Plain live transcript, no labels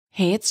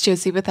Hey, it's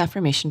Josie with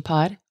Affirmation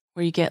Pod,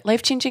 where you get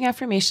life-changing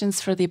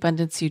affirmations for the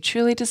abundance you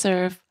truly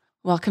deserve.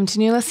 Welcome to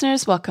new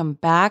listeners, welcome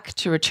back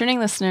to returning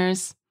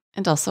listeners,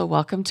 and also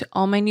welcome to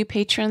all my new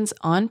patrons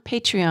on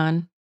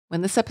Patreon.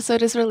 When this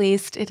episode is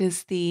released, it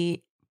is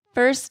the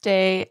first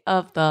day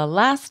of the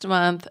last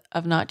month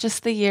of not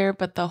just the year,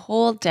 but the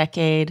whole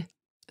decade.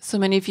 So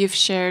many of you have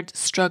shared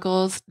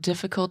struggles,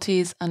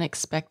 difficulties,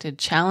 unexpected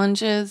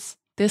challenges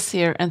this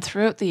year and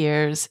throughout the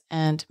years,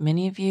 and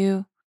many of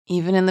you,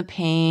 even in the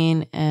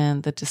pain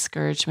and the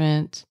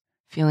discouragement,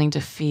 feeling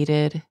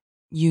defeated,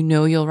 you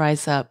know you'll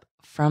rise up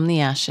from the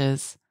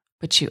ashes,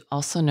 but you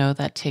also know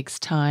that takes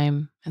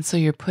time. And so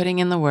you're putting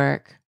in the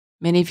work.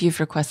 Many of you have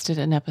requested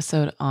an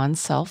episode on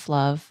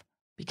self-love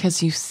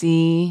because you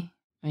see,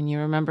 and you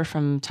remember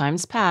from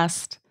times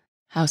past,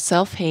 how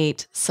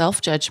self-hate,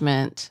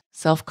 self-judgment,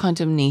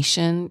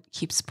 self-condemnation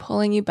keeps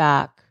pulling you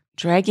back,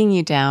 dragging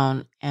you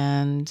down,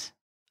 and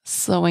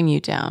slowing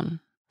you down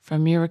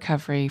from your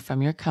recovery,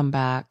 from your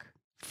comeback,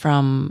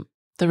 from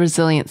the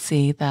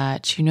resiliency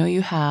that you know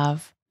you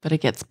have, but it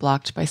gets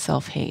blocked by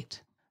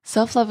self-hate.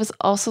 Self-love is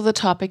also the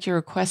topic you're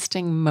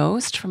requesting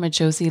most from a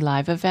Josie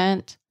Live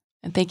event.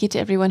 And thank you to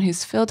everyone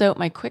who's filled out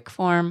my quick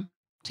form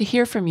to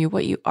hear from you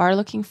what you are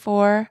looking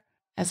for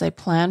as I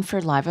plan for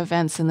live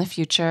events in the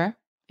future.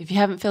 If you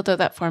haven't filled out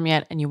that form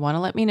yet and you want to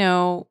let me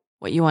know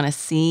what you want to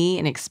see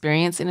and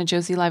experience in a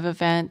Josie Live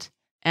event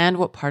and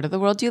what part of the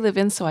world you live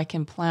in so I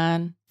can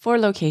plan for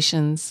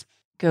locations,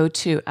 go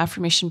to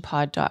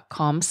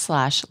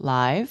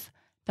affirmationpod.com/live.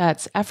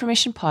 That's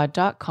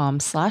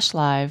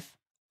affirmationpod.com/live.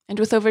 And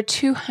with over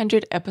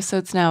 200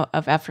 episodes now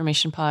of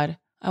Affirmation Pod,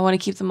 I want to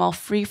keep them all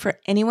free for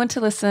anyone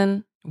to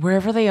listen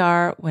wherever they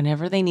are,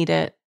 whenever they need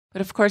it.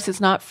 But of course,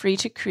 it's not free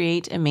to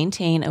create and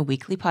maintain a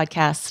weekly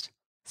podcast.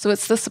 So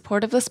it's the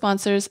support of the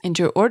sponsors and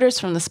your orders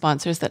from the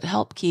sponsors that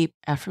help keep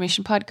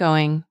Affirmation Pod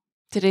going.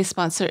 Today's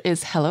sponsor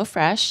is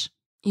HelloFresh.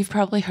 You've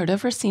probably heard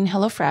of or seen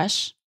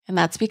HelloFresh, and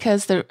that's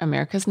because they're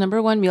America's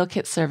 #1 meal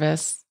kit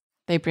service.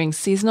 They bring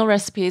seasonal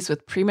recipes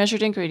with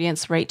pre-measured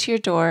ingredients right to your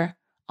door.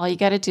 All you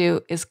got to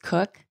do is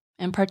cook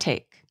and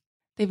partake.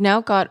 They've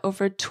now got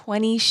over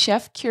 20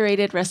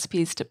 chef-curated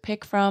recipes to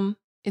pick from.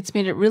 It's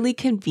made it really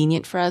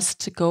convenient for us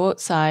to go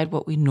outside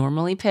what we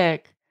normally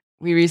pick.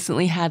 We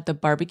recently had the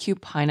barbecue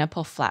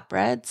pineapple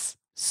flatbreads.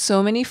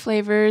 So many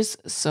flavors,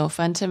 so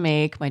fun to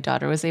make. My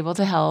daughter was able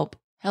to help.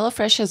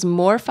 HelloFresh has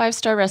more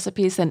 5-star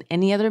recipes than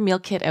any other meal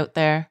kit out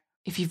there.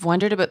 If you've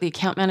wondered about the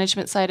account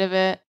management side of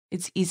it,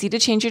 it's easy to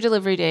change your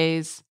delivery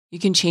days. You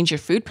can change your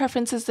food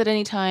preferences at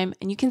any time,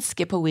 and you can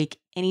skip a week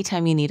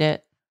anytime you need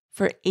it.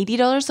 For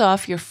 $80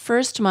 off your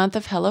first month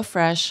of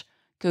HelloFresh,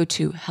 go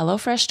to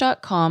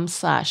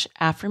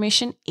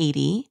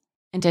hellofresh.com/affirmation80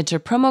 and enter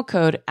promo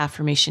code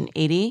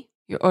affirmation80.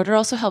 Your order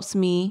also helps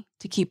me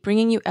to keep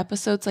bringing you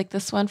episodes like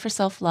this one for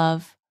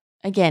self-love.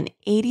 Again,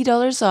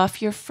 $80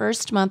 off your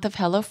first month of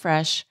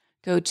HelloFresh.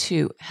 Go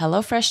to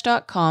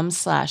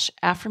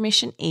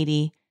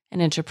hellofresh.com/affirmation80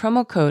 and enter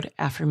promo code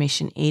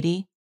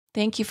affirmation80.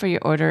 Thank you for your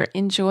order.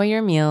 Enjoy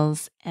your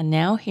meals. And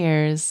now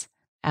here's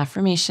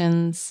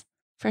affirmations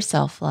for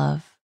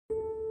self-love.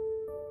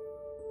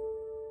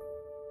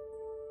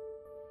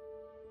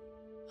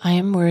 I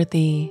am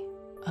worthy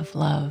of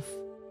love.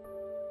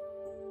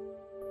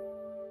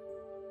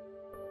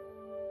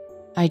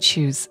 I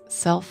choose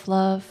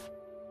self-love.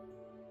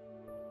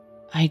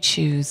 I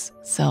choose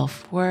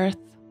self-worth.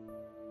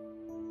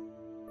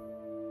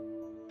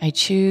 I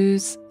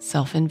choose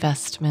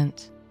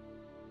self-investment.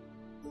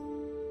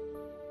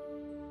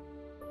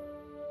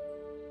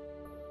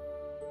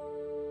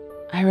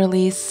 I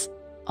release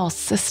all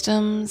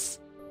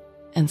systems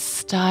and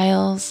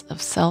styles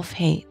of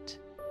self-hate.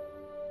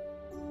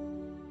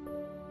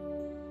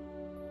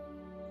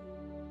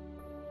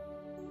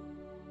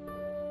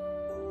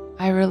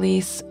 I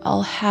release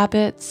all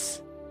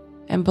habits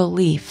and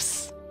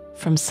beliefs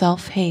from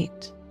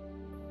self-hate.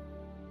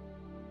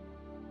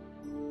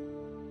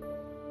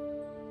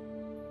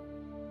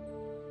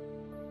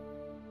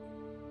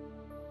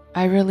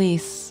 I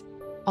release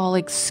all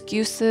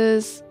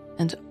excuses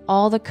and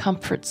all the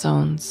comfort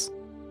zones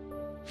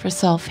for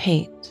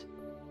self-hate.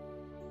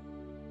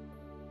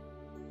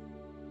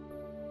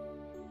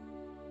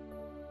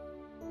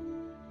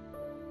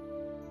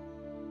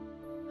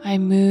 I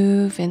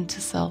move into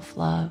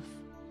self-love.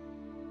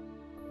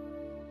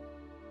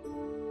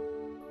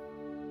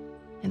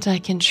 And I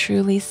can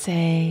truly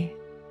say,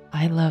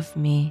 I love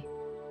me.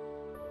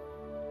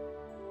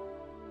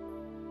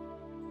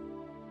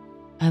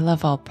 I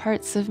love all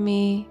parts of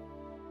me.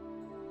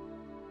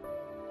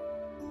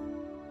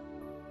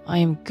 I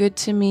am good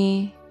to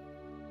me.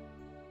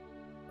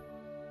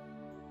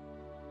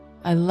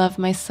 I love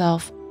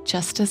myself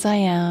just as I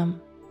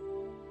am.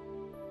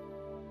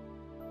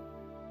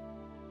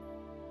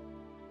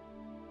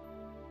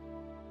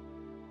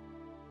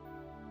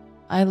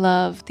 I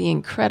love the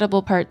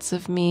incredible parts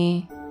of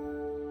me.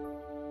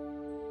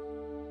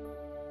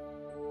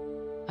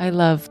 I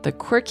love the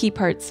quirky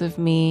parts of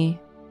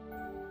me.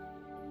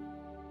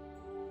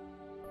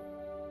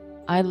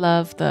 I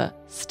love the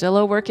still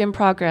a work in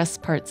progress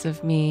parts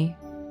of me.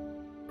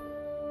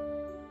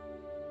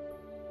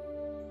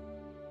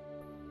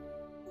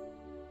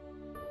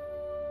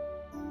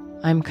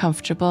 I'm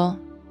comfortable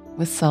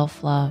with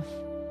self-love.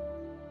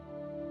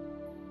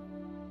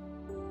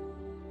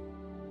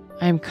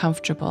 I'm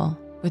comfortable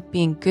with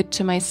being good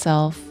to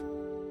myself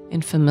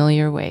in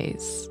familiar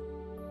ways.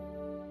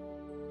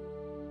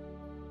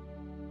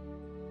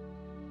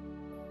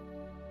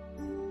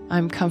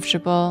 I'm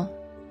comfortable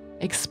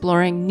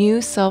exploring new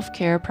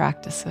self-care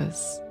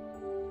practices.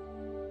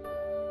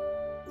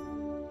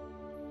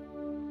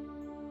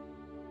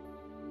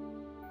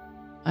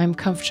 I'm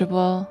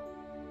comfortable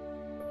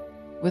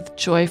with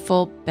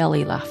joyful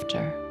belly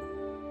laughter.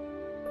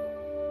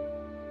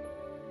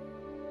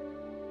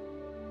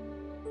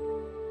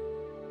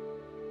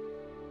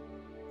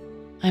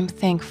 I'm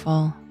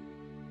thankful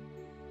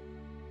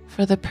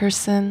for the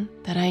person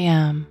that I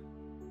am.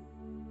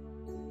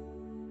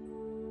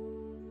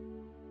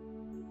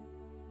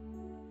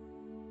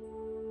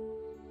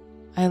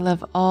 I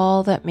love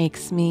all that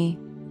makes me,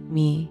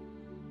 me.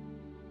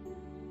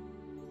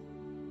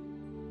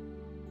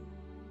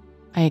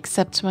 I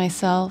accept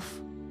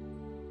myself.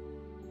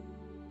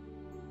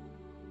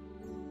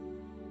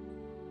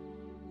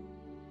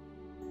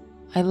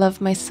 I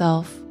love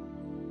myself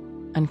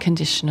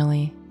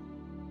unconditionally.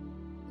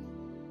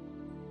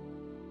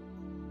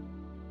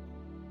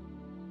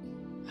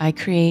 I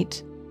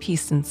create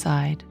peace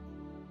inside.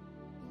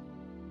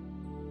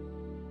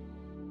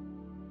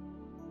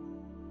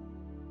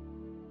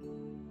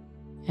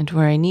 And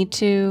where I need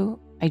to,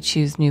 I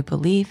choose new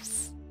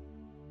beliefs.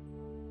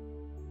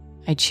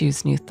 I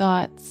choose new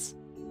thoughts.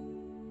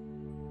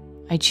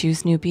 I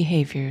choose new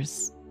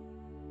behaviors.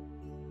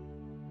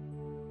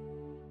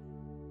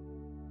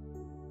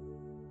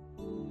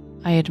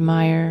 I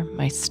admire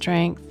my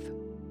strength.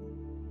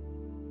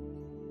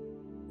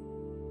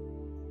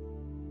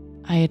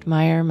 I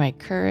admire my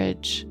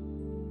courage.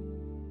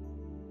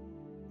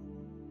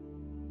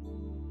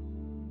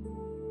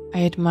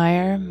 I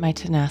admire my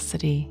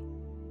tenacity.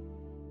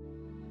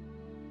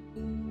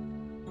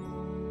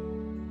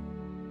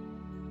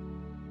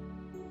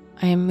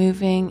 I am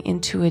moving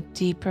into a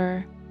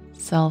deeper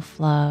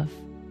self-love.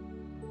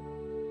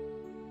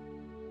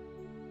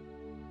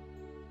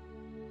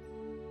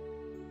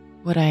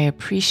 What I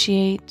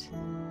appreciate,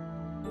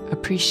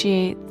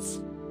 appreciates,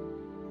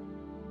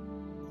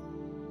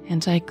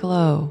 and I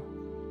glow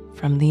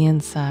from the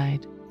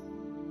inside.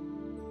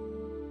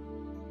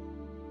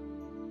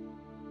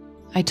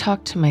 I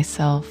talk to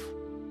myself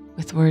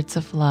with words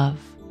of love.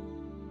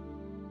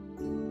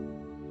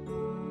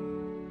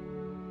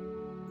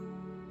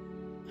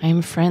 I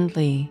am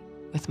friendly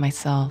with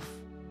myself.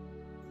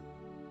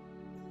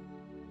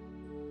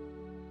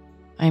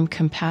 I am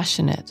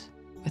compassionate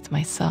with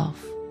myself.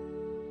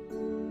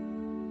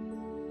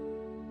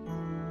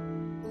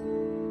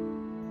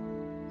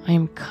 I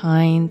am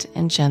kind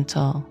and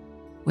gentle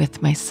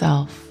with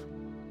myself.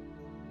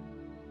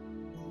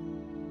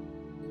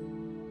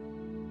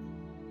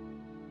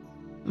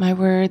 My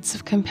words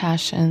of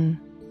compassion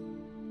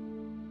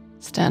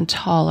stand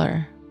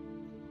taller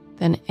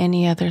than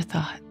any other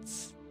thoughts.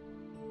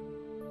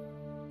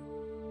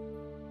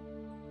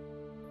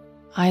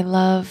 I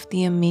love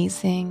the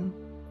amazing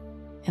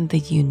and the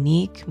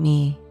unique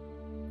me.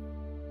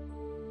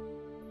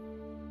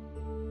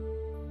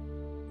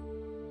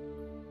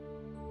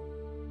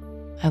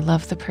 I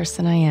love the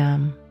person I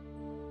am.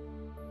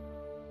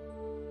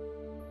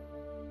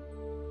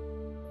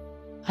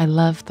 I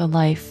love the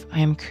life I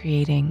am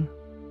creating.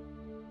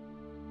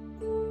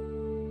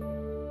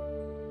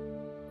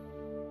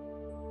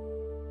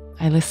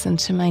 I listen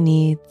to my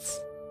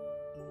needs.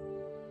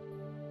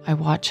 I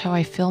watch how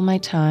I fill my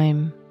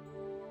time.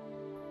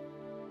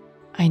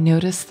 I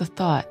notice the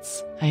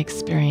thoughts I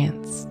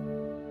experience.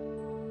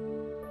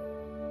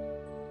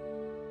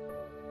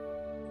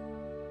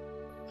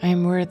 I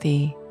am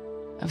worthy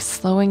of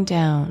slowing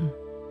down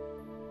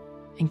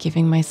and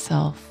giving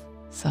myself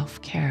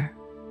self-care.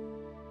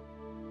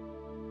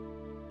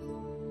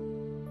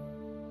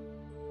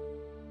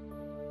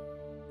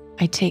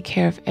 I take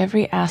care of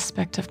every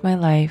aspect of my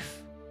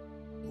life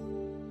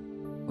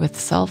with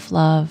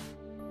self-love,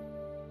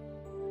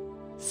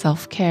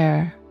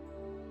 self-care,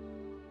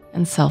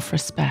 and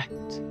self-respect.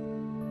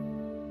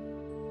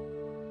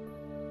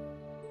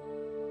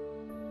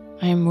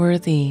 I am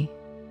worthy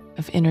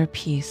of inner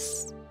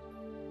peace.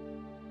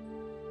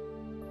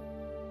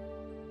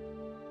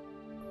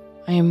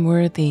 I am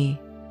worthy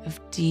of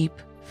deep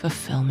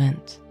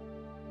fulfillment.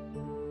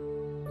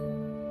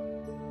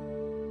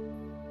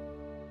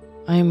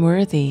 I am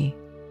worthy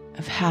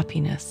of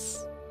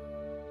happiness.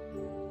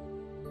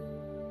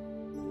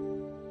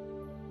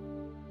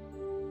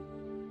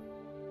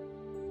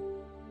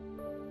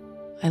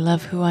 I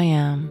love who I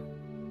am.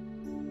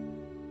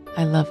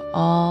 I love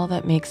all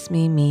that makes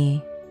me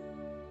me.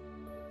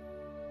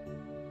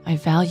 I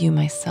value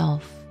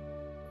myself.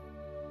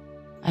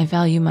 I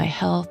value my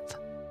health,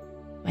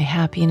 my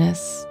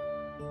happiness,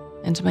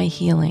 and my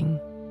healing.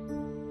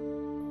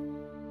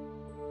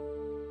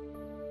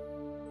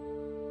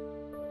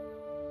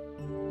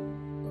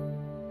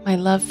 my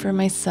love for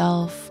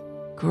myself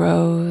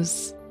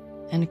grows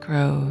and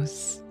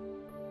grows.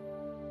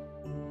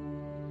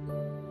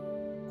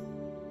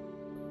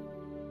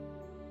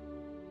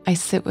 I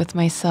sit with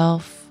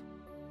myself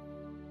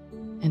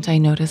and I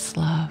notice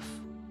love.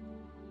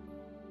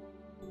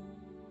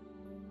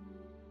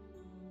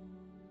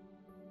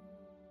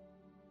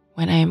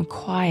 When I am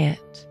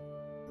quiet,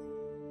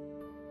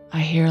 I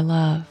hear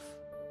love.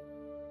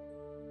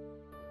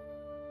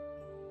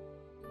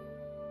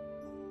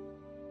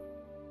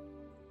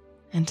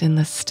 And in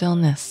the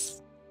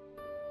stillness,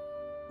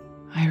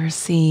 I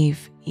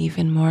receive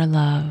even more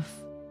love.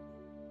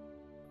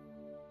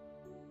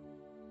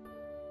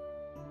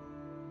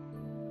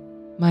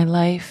 My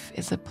life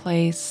is a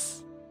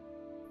place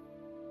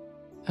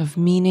of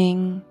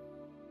meaning,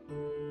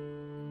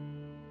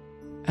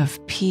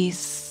 of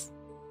peace,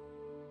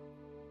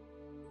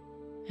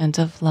 and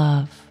of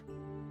love.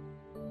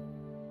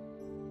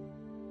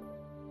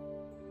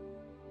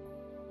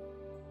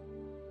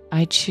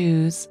 I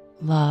choose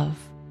love.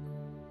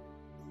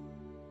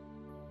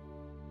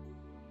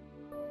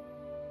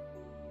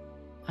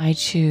 I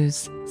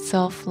choose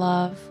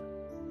self-love.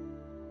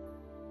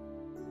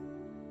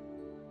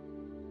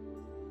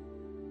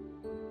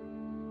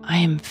 I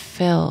am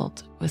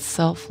filled with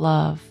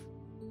self-love.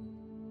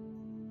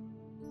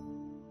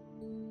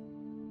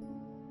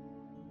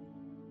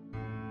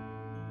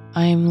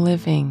 I am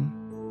living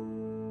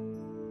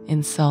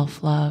in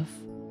self-love.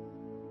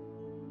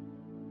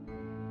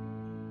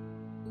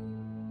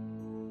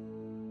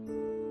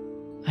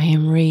 I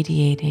am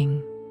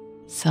radiating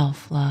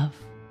self-love.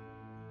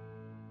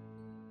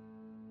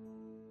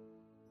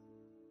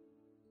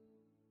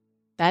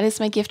 That is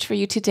my gift for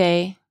you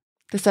today.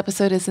 This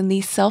episode is in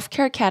the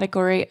self-care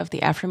category of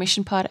the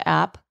Affirmation Pod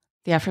app.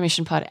 The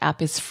Affirmation Pod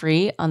app is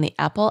free on the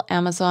Apple,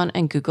 Amazon,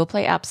 and Google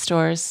Play app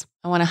stores.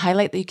 I want to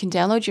highlight that you can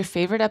download your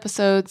favorite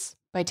episodes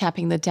by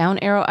tapping the down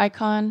arrow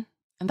icon,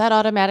 and that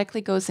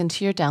automatically goes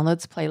into your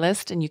downloads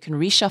playlist, and you can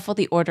reshuffle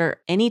the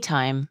order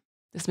anytime.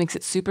 This makes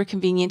it super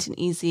convenient and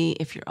easy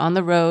if you're on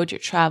the road, you're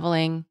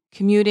traveling,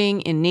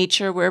 commuting, in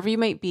nature, wherever you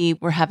might be,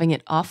 where having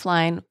it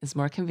offline is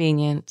more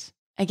convenient.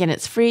 Again,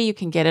 it's free. You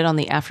can get it on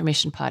the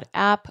Affirmation Pod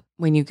app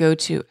when you go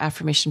to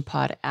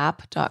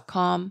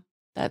affirmationpodapp.com.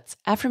 That's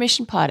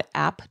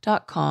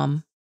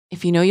affirmationpodapp.com.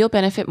 If you know you'll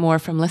benefit more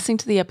from listening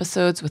to the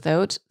episodes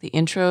without the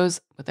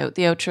intros, without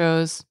the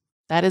outros,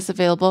 that is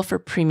available for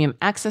Premium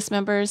Access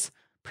members.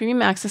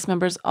 Premium Access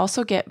members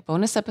also get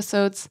bonus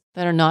episodes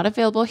that are not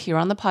available here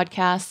on the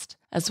podcast,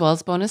 as well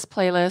as bonus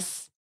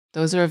playlists.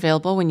 Those are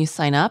available when you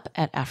sign up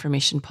at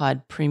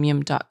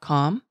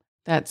affirmationpodpremium.com.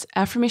 That's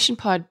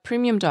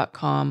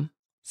affirmationpodpremium.com.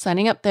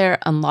 Signing up there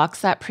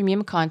unlocks that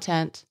premium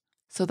content.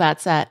 So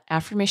that's at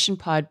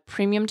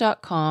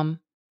affirmationpodpremium.com.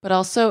 But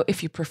also,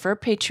 if you prefer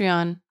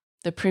Patreon,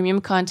 the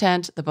premium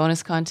content, the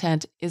bonus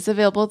content is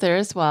available there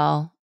as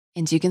well.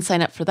 And you can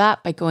sign up for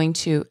that by going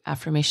to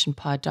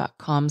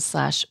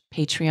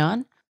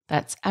affirmationpod.com/Patreon.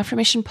 That's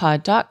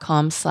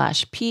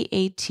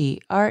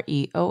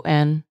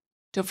affirmationpod.com/Patreon.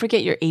 Don't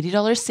forget your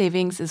 $80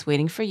 savings is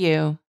waiting for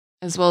you,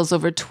 as well as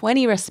over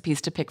 20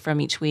 recipes to pick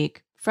from each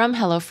week from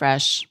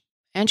HelloFresh.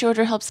 And your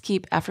order helps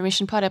keep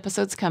Affirmation Pod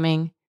episodes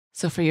coming.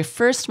 So for your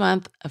first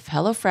month of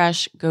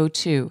HelloFresh, go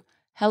to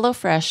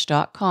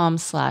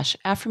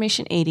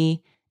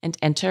hellofresh.com/affirmation80 and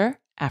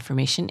enter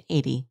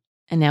affirmation80.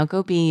 And now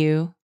go be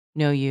you,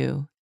 know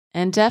you,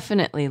 and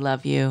definitely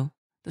love you.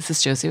 This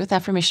is Josie with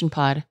Affirmation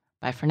Pod.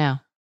 Bye for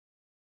now.